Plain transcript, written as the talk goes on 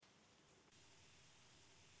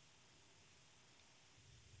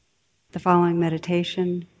The following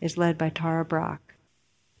meditation is led by Tara Brach.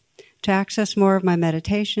 To access more of my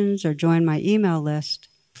meditations or join my email list,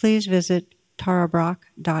 please visit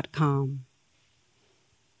tarabrach.com.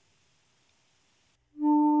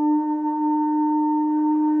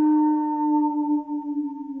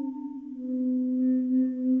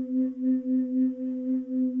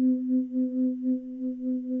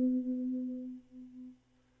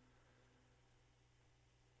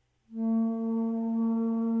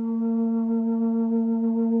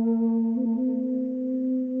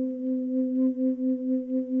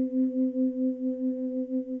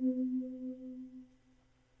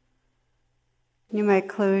 You might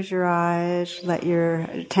close your eyes, let your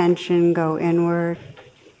attention go inward.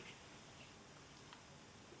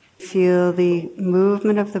 Feel the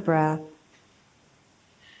movement of the breath.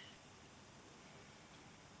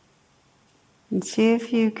 And see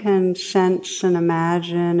if you can sense and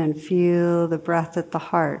imagine and feel the breath at the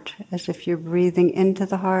heart, as if you're breathing into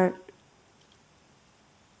the heart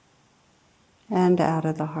and out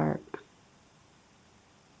of the heart.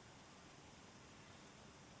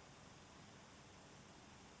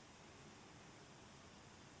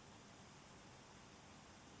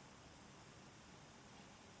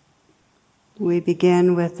 We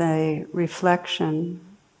begin with a reflection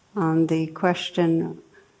on the question,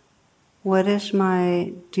 what is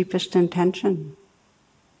my deepest intention?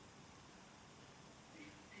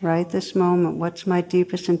 Right this moment, what's my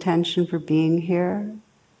deepest intention for being here?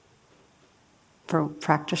 For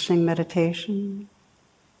practicing meditation?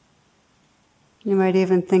 You might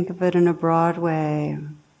even think of it in a broad way,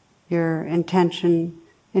 your intention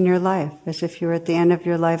in your life, as if you were at the end of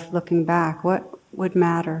your life looking back. What would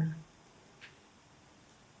matter?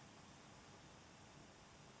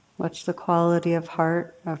 What's the quality of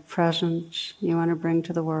heart, of presence you want to bring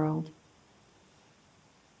to the world?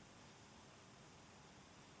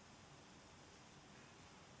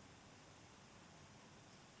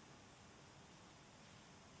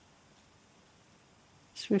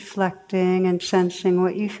 Just reflecting and sensing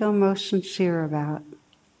what you feel most sincere about.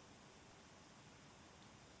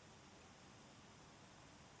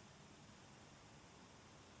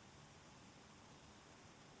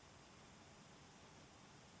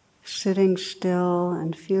 Sitting still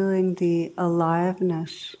and feeling the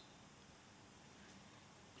aliveness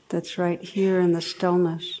that's right here in the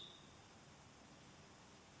stillness.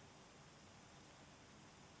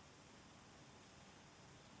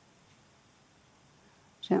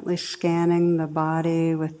 Gently scanning the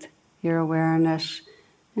body with your awareness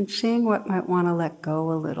and seeing what might want to let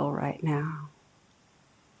go a little right now.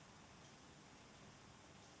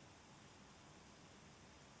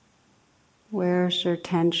 Where's there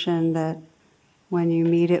tension that when you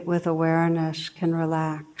meet it with awareness can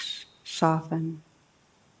relax, soften?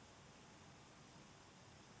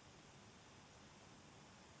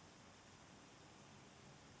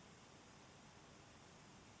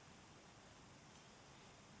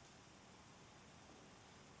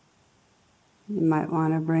 You might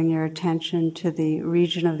want to bring your attention to the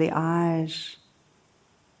region of the eyes.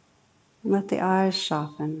 Let the eyes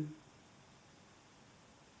soften.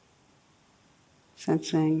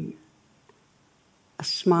 Sensing a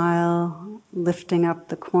smile lifting up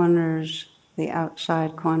the corners, the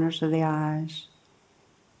outside corners of the eyes.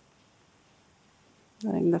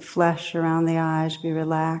 Letting the flesh around the eyes be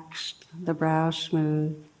relaxed, the brow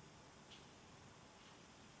smooth.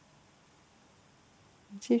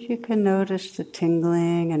 See if you can notice the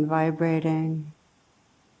tingling and vibrating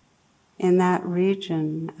in that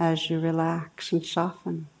region as you relax and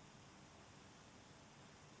soften.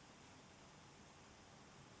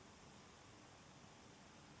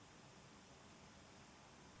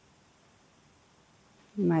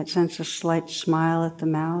 You might sense a slight smile at the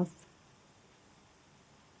mouth.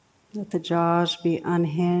 Let the jaws be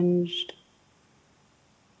unhinged.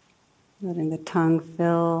 Letting the tongue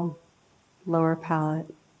fill lower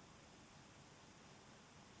palate.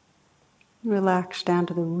 Relax down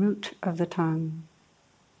to the root of the tongue.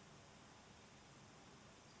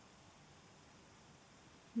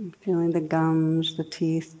 And feeling the gums, the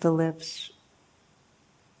teeth, the lips.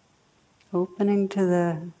 Opening to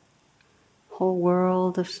the whole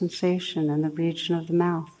world of sensation in the region of the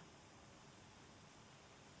mouth.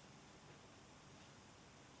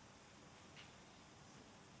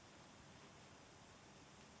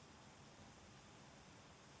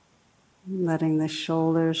 Letting the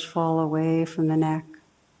shoulders fall away from the neck,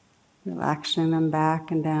 relaxing them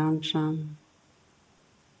back and down some.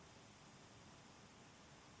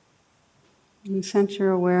 And sense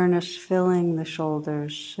your awareness filling the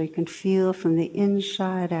shoulders so you can feel from the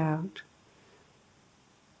inside out.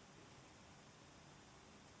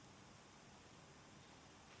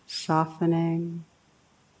 softening,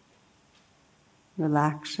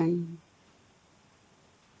 relaxing.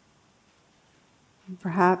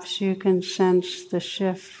 Perhaps you can sense the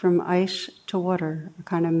shift from ice to water, a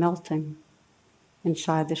kind of melting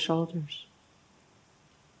inside the shoulders.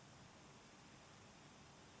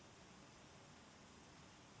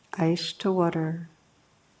 Ice to water,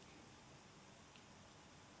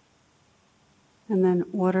 and then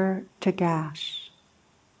water to gas.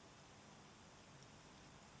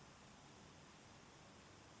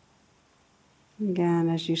 Again,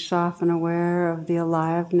 as you soften, aware of the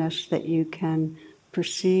aliveness that you can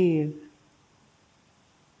perceive.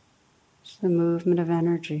 It's the movement of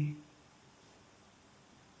energy.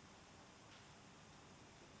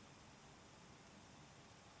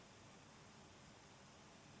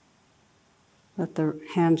 Let the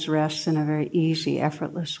hands rest in a very easy,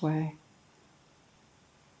 effortless way.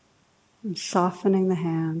 And softening the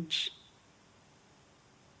hands.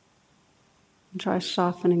 And try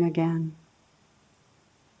softening again.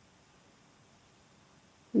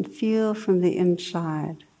 And feel from the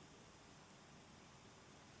inside.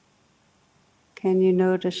 Can you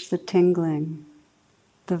notice the tingling,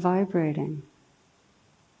 the vibrating,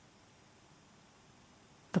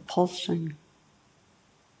 the pulsing?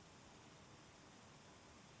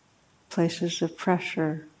 Places of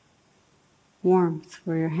pressure, warmth,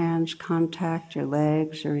 where your hands contact your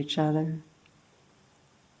legs or each other.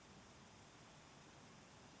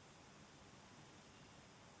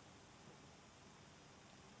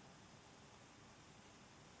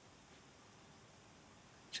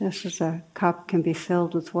 Just as a cup can be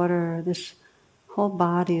filled with water, this whole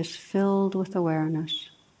body is filled with awareness.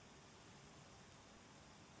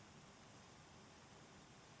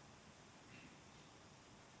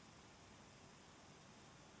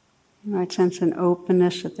 You might sense an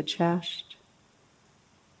openness at the chest.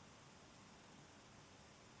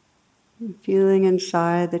 And feeling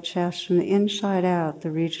inside the chest, from the inside out, the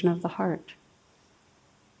region of the heart.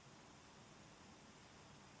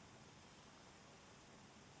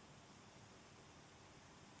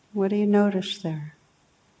 What do you notice there?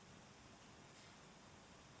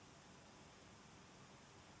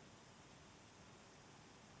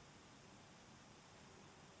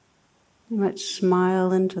 You might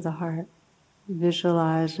smile into the heart,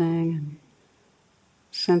 visualizing and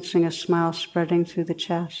sensing a smile spreading through the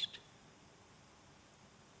chest.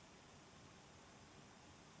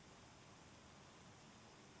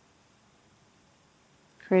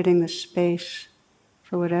 Creating the space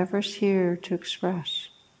for whatever's here to express.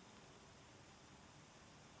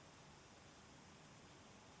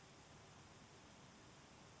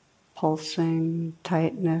 Pulsing,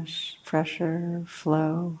 tightness, pressure,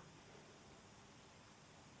 flow.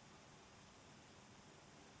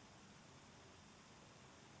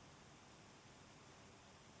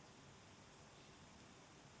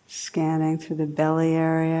 Scanning through the belly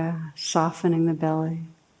area, softening the belly.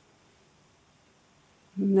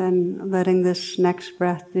 And then letting this next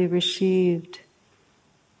breath be received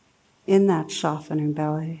in that softening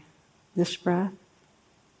belly. This breath.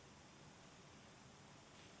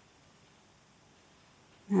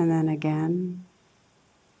 And then again.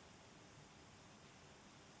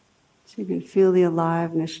 So you can feel the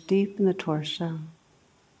aliveness deep in the torso,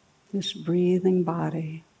 this breathing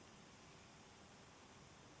body.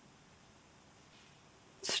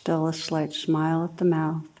 Still a slight smile at the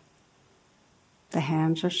mouth. The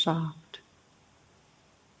hands are soft.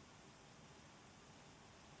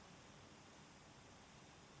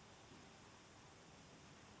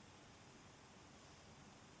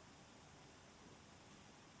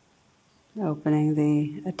 Opening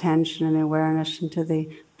the attention and the awareness into the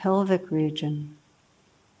pelvic region.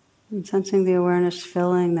 And sensing the awareness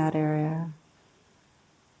filling that area.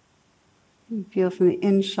 You feel from the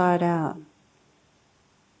inside out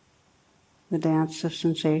the dance of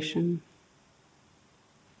sensation.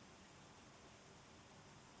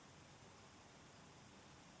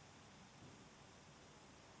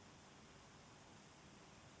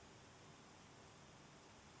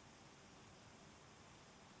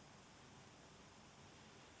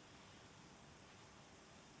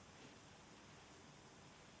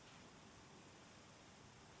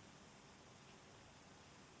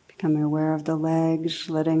 Becoming aware of the legs,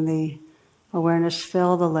 letting the awareness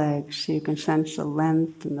fill the legs so you can sense the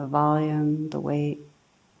length and the volume, the weight.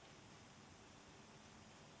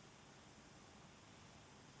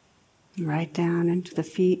 Right down into the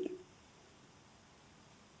feet.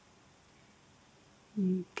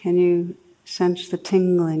 Can you sense the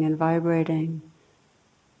tingling and vibrating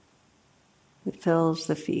that fills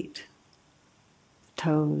the feet, the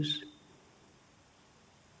toes?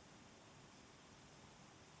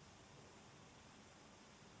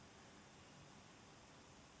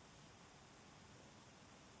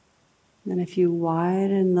 if you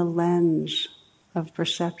widen the lens of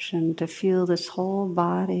perception to feel this whole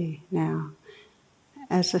body now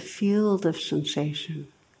as a field of sensation,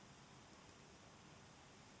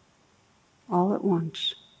 all at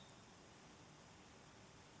once,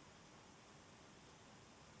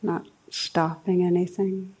 not stopping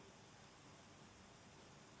anything,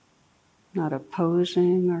 not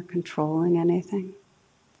opposing or controlling anything.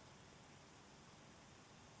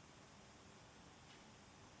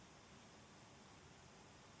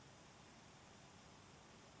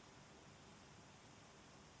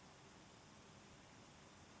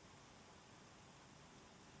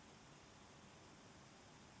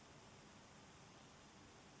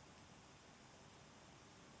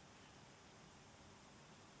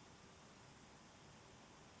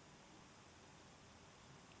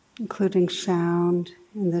 Including sound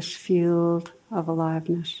in this field of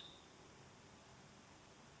aliveness.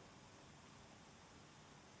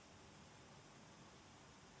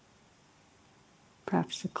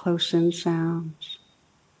 Perhaps the close-in sounds.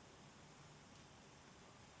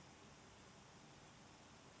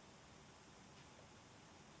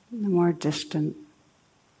 The more distant.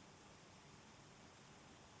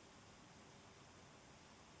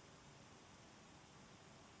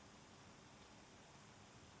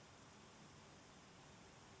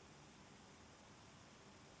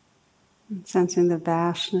 And sensing the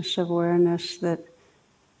vastness of awareness that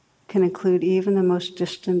can include even the most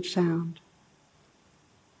distant sound.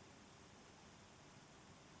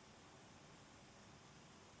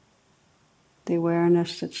 The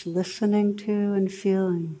awareness that's listening to and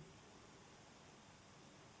feeling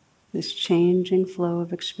this changing flow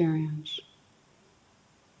of experience.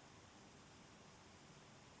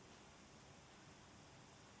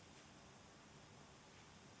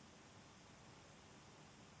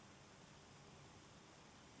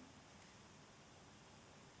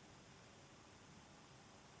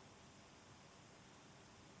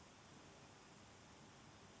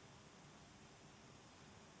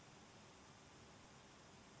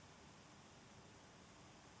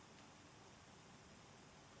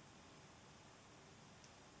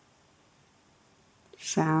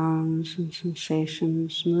 Sounds and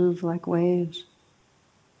sensations move like waves.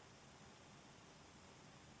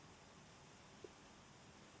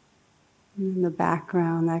 And in the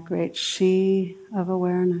background, that great sea of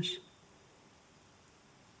awareness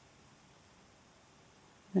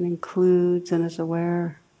that includes and is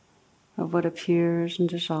aware of what appears and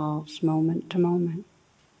dissolves moment to moment.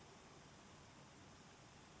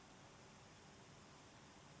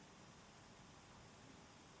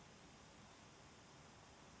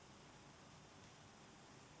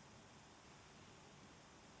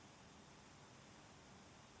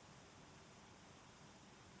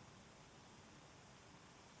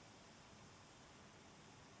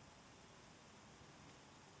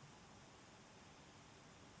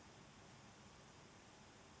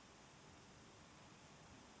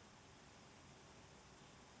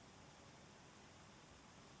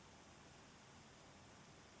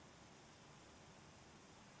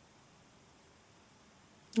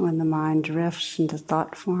 When the mind drifts into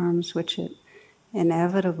thought forms, which it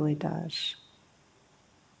inevitably does,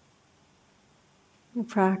 the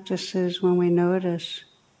practice is when we notice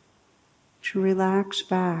to relax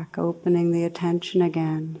back, opening the attention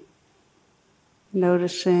again,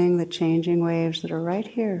 noticing the changing waves that are right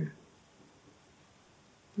here,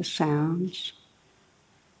 the sounds,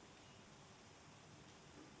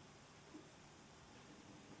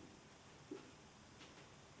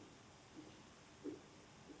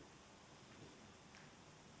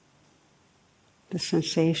 the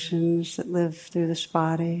sensations that live through this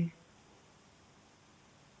body.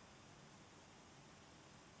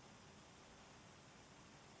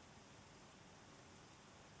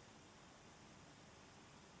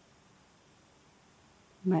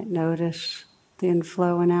 You might notice the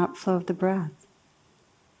inflow and outflow of the breath.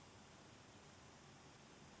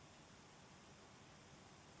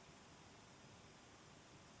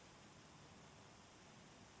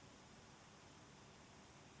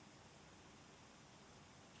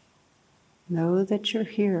 Know that you're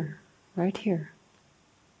here, right here.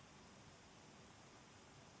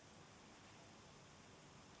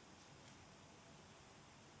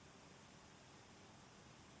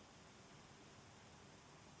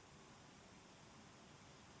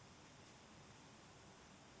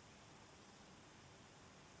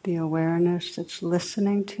 The awareness that's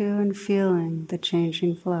listening to and feeling the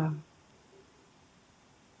changing flow.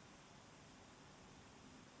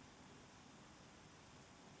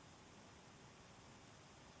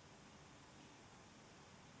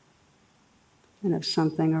 And if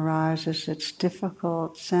something arises that's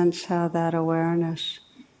difficult, sense how that awareness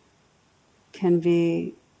can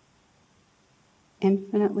be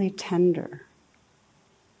infinitely tender,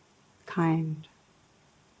 kind.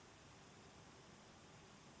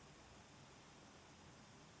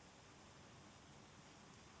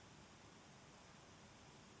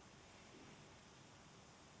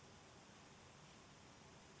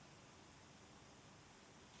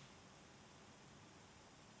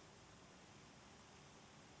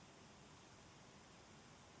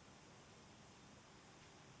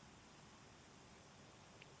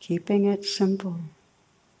 Keeping it simple.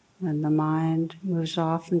 When the mind moves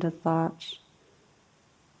off into thoughts,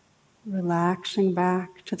 relaxing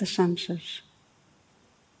back to the senses,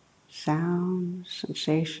 sound,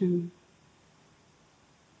 sensation,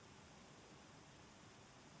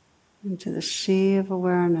 into the sea of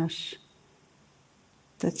awareness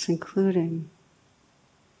that's including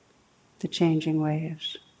the changing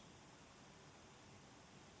waves.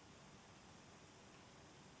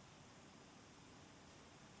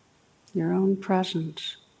 Your own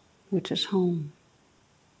presence, which is home.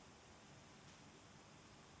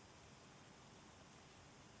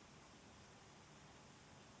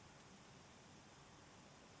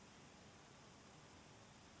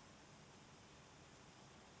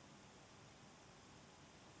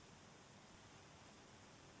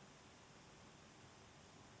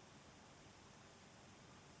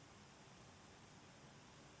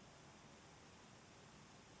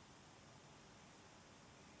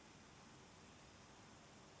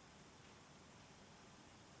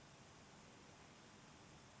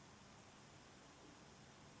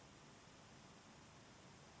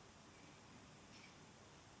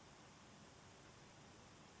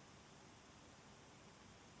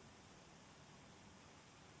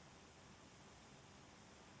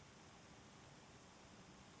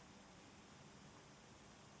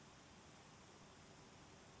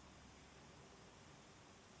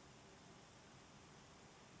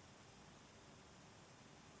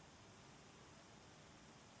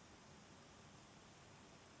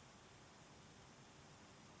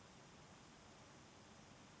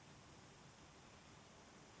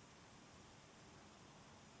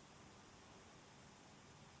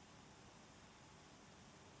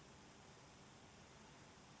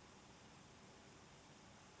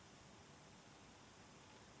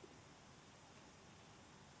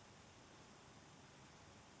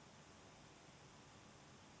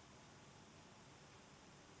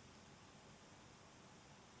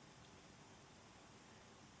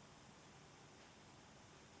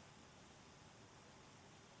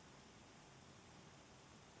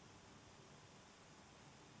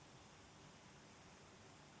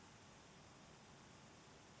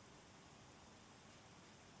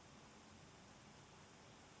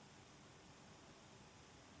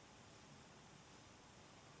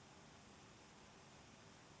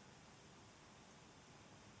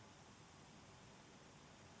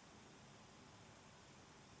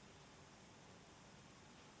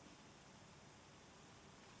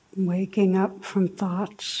 Waking up from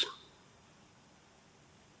thoughts,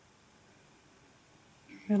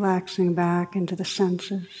 relaxing back into the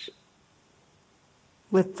senses.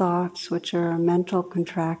 With thoughts, which are a mental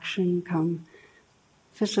contraction, come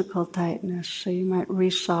physical tightness, so you might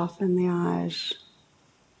re-soften the eyes,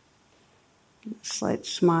 a slight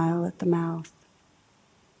smile at the mouth,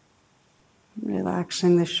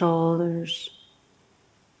 relaxing the shoulders,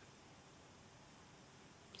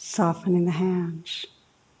 softening the hands,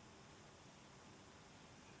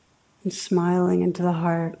 and smiling into the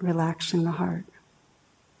heart, relaxing the heart.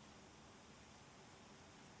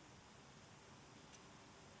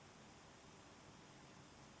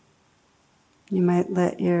 You might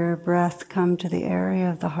let your breath come to the area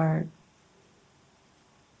of the heart.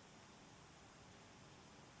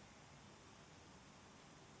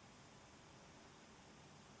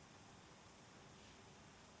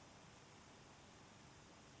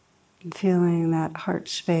 And feeling that heart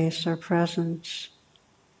space or presence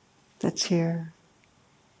that's here.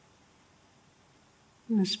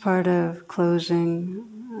 As part of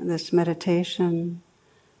closing this meditation,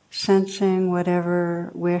 sensing whatever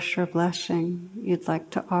wish or blessing you'd like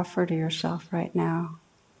to offer to yourself right now.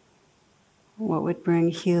 What would bring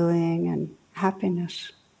healing and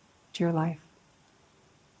happiness to your life?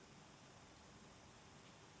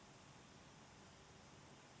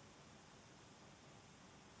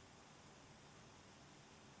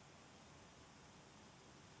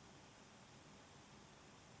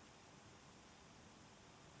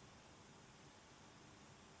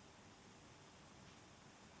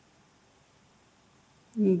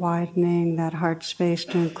 Widening that heart space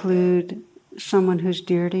to include someone who's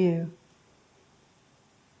dear to you,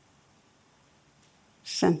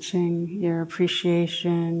 sensing your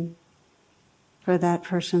appreciation for that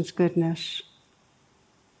person's goodness.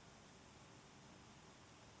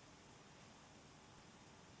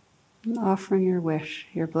 And offering your wish,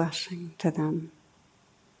 your blessing to them.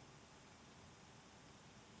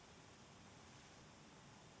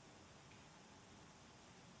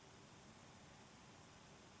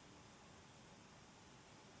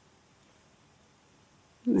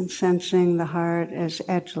 And sensing the heart as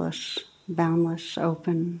edgeless, boundless,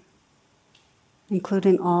 open,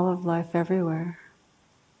 including all of life everywhere.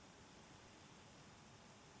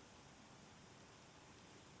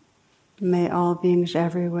 May all beings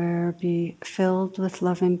everywhere be filled with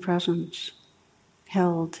loving presence,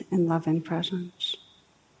 held in loving presence.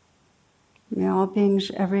 May all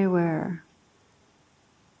beings everywhere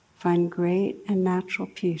find great and natural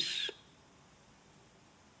peace.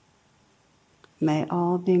 May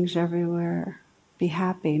all beings everywhere be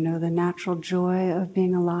happy, know the natural joy of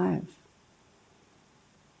being alive.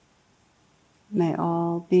 May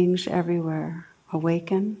all beings everywhere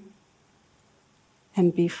awaken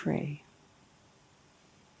and be free.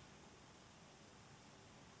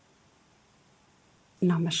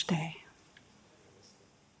 Namaste.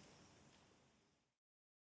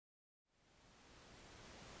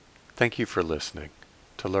 Thank you for listening.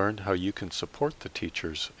 To learn how you can support the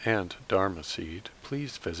teachers and Dharma Seed,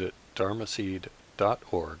 please visit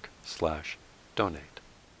dharmaseed.org/donate.